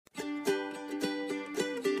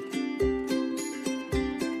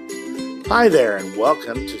Hi there, and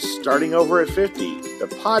welcome to Starting Over at 50, the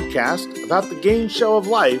podcast about the game show of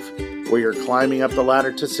life where you're climbing up the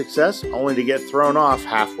ladder to success only to get thrown off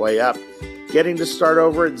halfway up, getting to start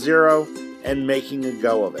over at zero, and making a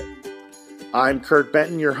go of it. I'm Kurt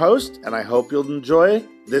Benton, your host, and I hope you'll enjoy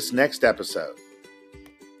this next episode.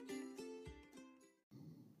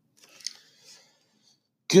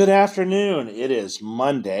 Good afternoon. It is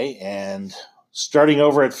Monday, and Starting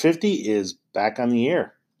Over at 50 is back on the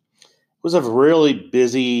air. It was a really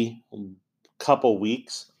busy couple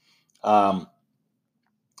weeks, and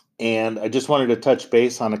I just wanted to touch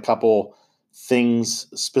base on a couple things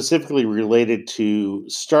specifically related to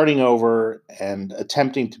starting over and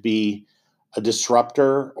attempting to be a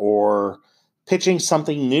disruptor or pitching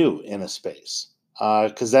something new in a space,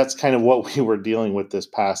 because that's kind of what we were dealing with this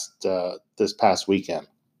past weekend.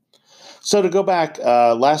 So to go back,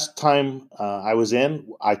 last time I was in,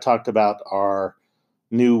 I talked about our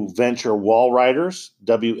new venture, Wallriders,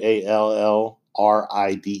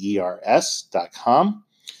 WALLRIDERS.com,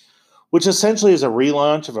 which essentially is a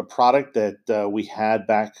relaunch of a product that we had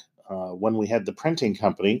back when we had the printing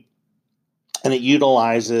company, and it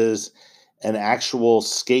utilizes an actual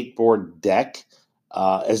skateboard deck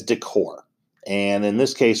as decor. And in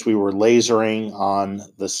this case, we were lasering on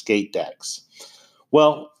the skate decks.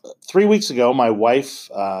 Well, 3 weeks ago, my wife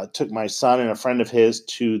took my son and a friend of his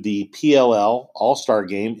to the PLL All-Star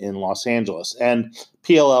Game in Los Angeles. And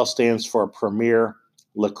PLL stands for Premier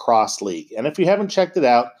Lacrosse League. And if you haven't checked it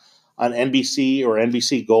out on NBC or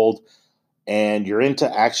NBC Gold and you're into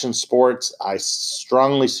action sports, I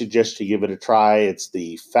strongly suggest you give it a try. It's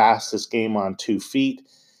the fastest game on 2 feet.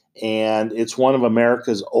 And it's one of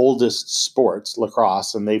America's oldest sports,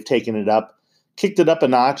 lacrosse, and they've kicked it up a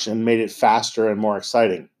notch and made it faster and more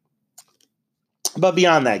exciting. But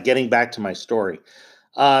beyond that, getting back to my story,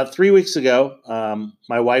 3 weeks ago,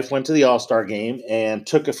 my wife went to the All-Star Game and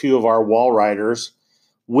took a few of our Wallriders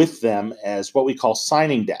with them as what we call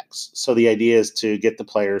signing decks. So the idea is to get the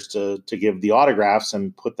players to give the autographs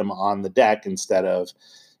and put them on the deck instead of,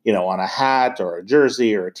 on a hat or a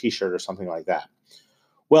jersey or a T-shirt or something like that.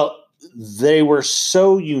 Well, they were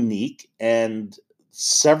so unique, and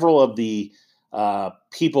several of the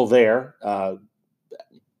people there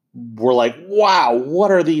were like, wow,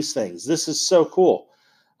 what are these things? This is so cool.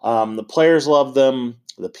 The players love them.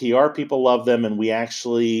 The PR people love them. And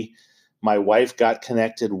my wife got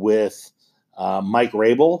connected with Mike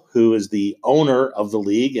Rabel, who is the owner of the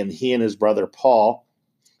league, and he and his brother Paul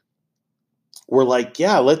were like,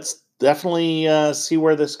 yeah, let's definitely see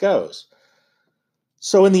where this goes.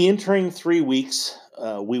 So in the entering 3 weeks,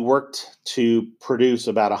 we worked to produce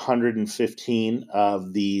about 115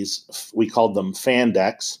 of these, we called them fan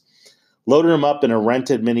decks, loaded them up in a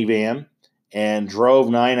rented minivan, and drove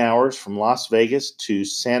 9 hours from Las Vegas to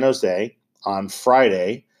San Jose on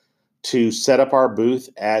Friday to set up our booth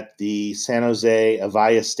at the San Jose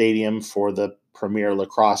Avaya Stadium for the Premier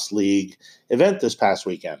Lacrosse League event this past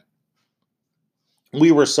weekend.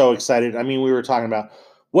 We were so excited. I mean, we were talking about,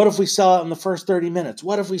 what if we sell out in the first 30 minutes?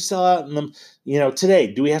 What if we sell out in today?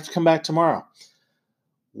 Do we have to come back tomorrow?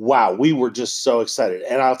 Wow, we were just so excited.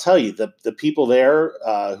 And I'll tell you, the people there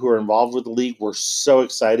who are involved with the league were so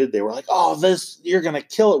excited. They were like, oh, you're going to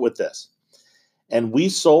kill it with this. And we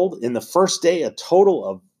sold in the first day a total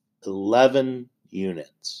of 11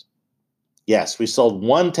 units. Yes, we sold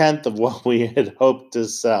 1/10 of what we had hoped to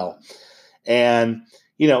sell. And,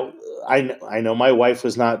 I know my wife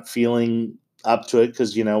was not feeling up to it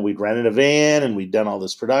because, we'd rented a van and we'd done all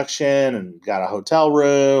this production and got a hotel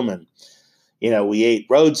room and, we ate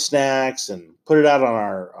road snacks and put it out on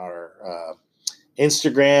our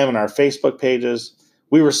Instagram and our Facebook pages.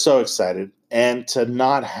 We were so excited. And to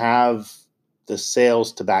not have the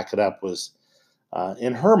sales to back it up was,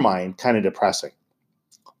 in her mind, kind of depressing.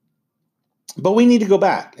 But we need to go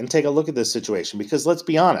back and take a look at this situation because let's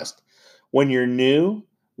be honest, when you're new,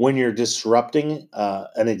 when you're disrupting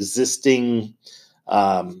an existing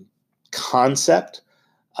concept,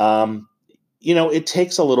 it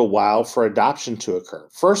takes a little while for adoption to occur.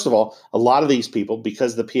 First of all, a lot of these people,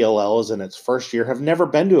 because the PLL is in its first year, have never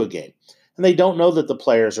been to a game. And they don't know that the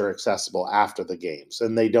players are accessible after the games.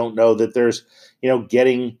 And they don't know that there's,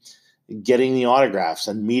 getting the autographs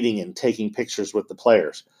and meeting and taking pictures with the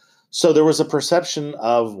players. So there was a perception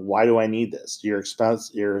of, why do I need this? You're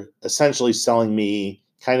essentially selling me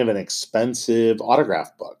kind of an expensive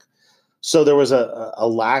autograph book. So there was a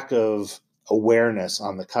lack of awareness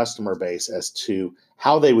on the customer base as to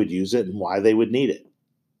how they would use it and why they would need it.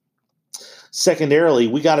 Secondarily,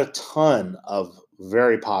 we got a ton of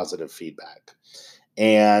very positive feedback.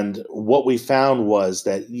 And what we found was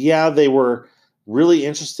that, they were really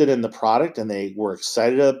interested in the product, and they were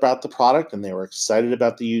excited about the product, and they were excited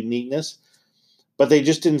about the uniqueness, but they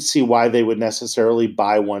just didn't see why they would necessarily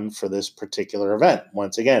buy one for this particular event.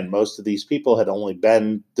 Once again, most of these people had only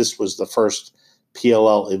been, this was the first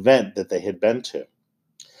PLL event that they had been to.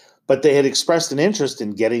 But they had expressed an interest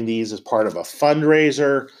in getting these as part of a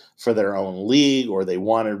fundraiser for their own league, or they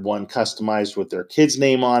wanted one customized with their kid's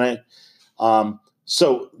name on it.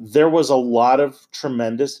 So there was a lot of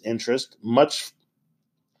tremendous interest,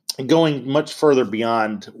 going much further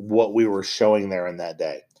beyond what we were showing there in that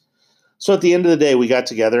day. So at the end of the day, we got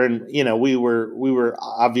together, and we were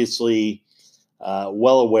obviously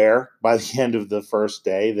well aware by the end of the first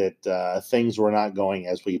day that things were not going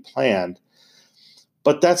as we planned.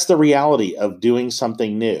 But that's the reality of doing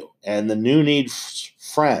something new, and the new needs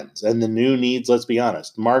friends, and the new needs, let's be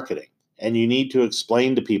honest, marketing. And you need to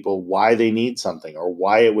explain to people why they need something, or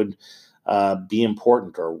why it would be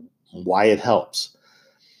important, or why it helps.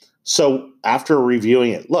 So after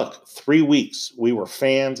reviewing it, look, 3 weeks, we were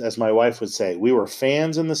fans, as my wife would say, we were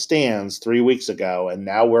fans in the stands 3 weeks ago, and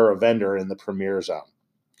now we're a vendor in the Premier Zone.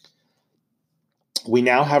 We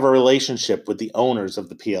now have a relationship with the owners of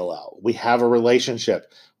the PLL. We have a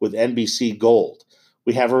relationship with NBC Gold.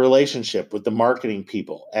 We have a relationship with the marketing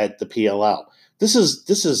people at the PLL. This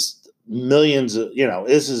is millions of,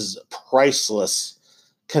 this is priceless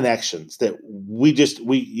connections that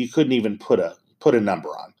you couldn't even put a number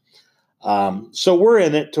on. So we're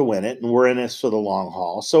in it to win it, and we're in it for the long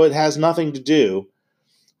haul. So it has nothing to do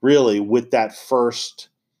really with that first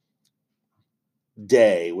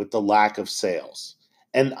day, with the lack of sales.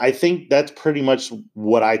 And I think that's pretty much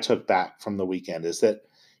what I took back from the weekend, is that,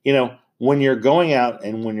 when you're going out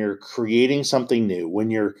and when you're creating something new,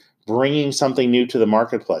 when you're bringing something new to the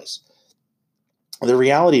marketplace, the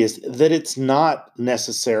reality is that it's not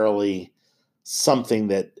necessarily something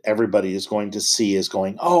that everybody is going to see as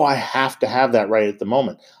going, oh, I have to have that right at the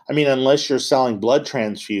moment. I mean, unless you're selling blood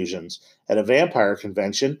transfusions at a vampire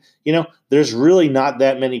convention, there's really not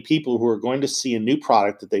that many people who are going to see a new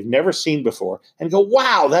product that they've never seen before and go,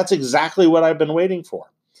 wow, that's exactly what I've been waiting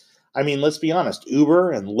for. I mean, let's be honest,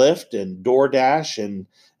 Uber and Lyft and DoorDash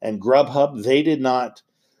and Grubhub, they did not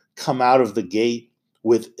come out of the gate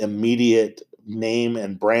with immediate name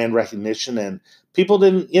and brand recognition. And people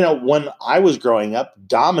didn't, when I was growing up,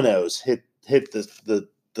 Domino's hit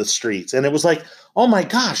the streets, and it was like, oh my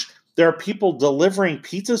gosh, there are people delivering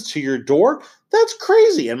pizzas to your door? That's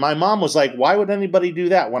crazy. And my mom was like, why would anybody do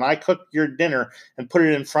that when I cook your dinner and put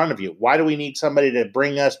it in front of you? Why do we need somebody to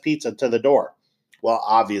bring us pizza to the door? Well,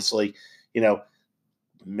 obviously,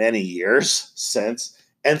 many years since,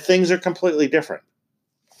 and things are completely different.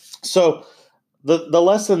 So the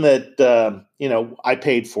lesson that I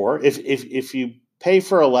paid for, if you pay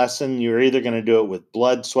for a lesson, you're either going to do it with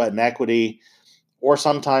blood, sweat, and equity, or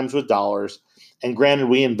sometimes with dollars. And granted,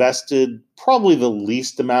 we invested probably the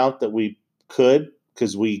least amount that we could,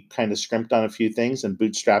 because we kind of scrimped on a few things and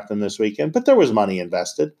bootstrapped them this weekend, but there was money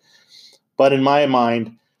invested. But in my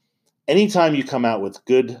mind, anytime you come out with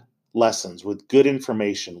good lessons, with good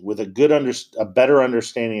information, with a better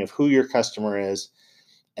understanding of who your customer is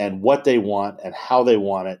and what they want and how they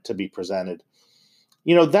want it to be presented,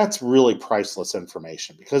 that's really priceless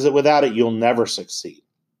information, because without it, you'll never succeed.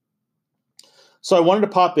 So I wanted to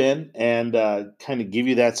pop in and kind of give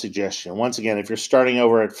you that suggestion. Once again, if you're starting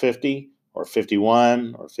over at 50 or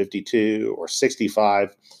 51 or 52 or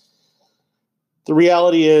 65, the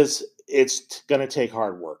reality is it's going to take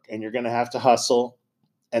hard work, and you're going to have to hustle.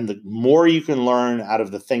 And the more you can learn out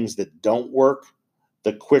of the things that don't work,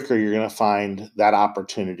 the quicker you're going to find that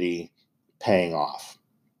opportunity paying off.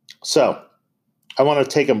 So I want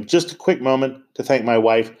to take just a quick moment to thank my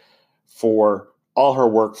wife for all her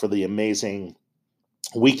work for the amazing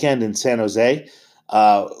weekend in San Jose.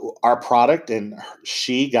 Our product, and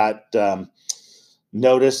she got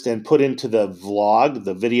noticed and put into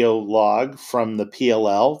the video log from the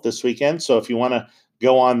PLL this weekend. So if you want to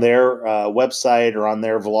go on their website or on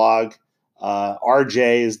their vlog,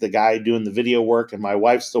 RJ is the guy doing the video work, and my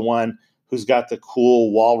wife's the one who's got the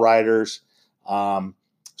cool wall riders and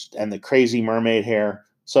the crazy mermaid hair.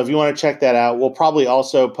 So if you want to check that out, we'll probably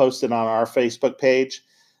also post it on our Facebook page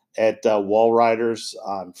at Wall Riders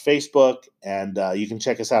on Facebook, and you can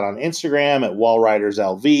check us out on Instagram at Wall Riders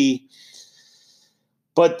LV.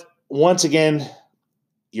 But once again,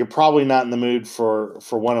 you're probably not in the mood for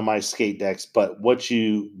one of my skate decks, but what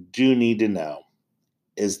you do need to know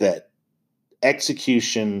is that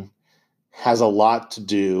execution has a lot to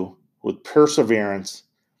do with perseverance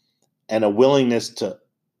and a willingness to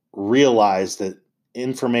realize that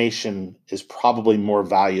information is probably more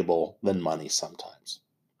valuable than money sometimes.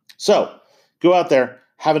 So go out there,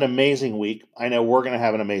 have an amazing week. I know we're going to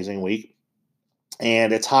have an amazing week.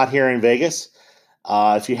 And it's hot here in Vegas.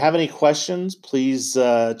 If you have any questions, please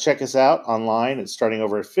check us out online. It's starting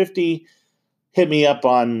over at 50. Hit me up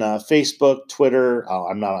on Facebook, Twitter. Oh,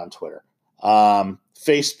 I'm not on Twitter.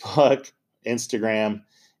 Facebook, Instagram,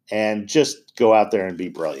 and just go out there and be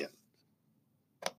brilliant.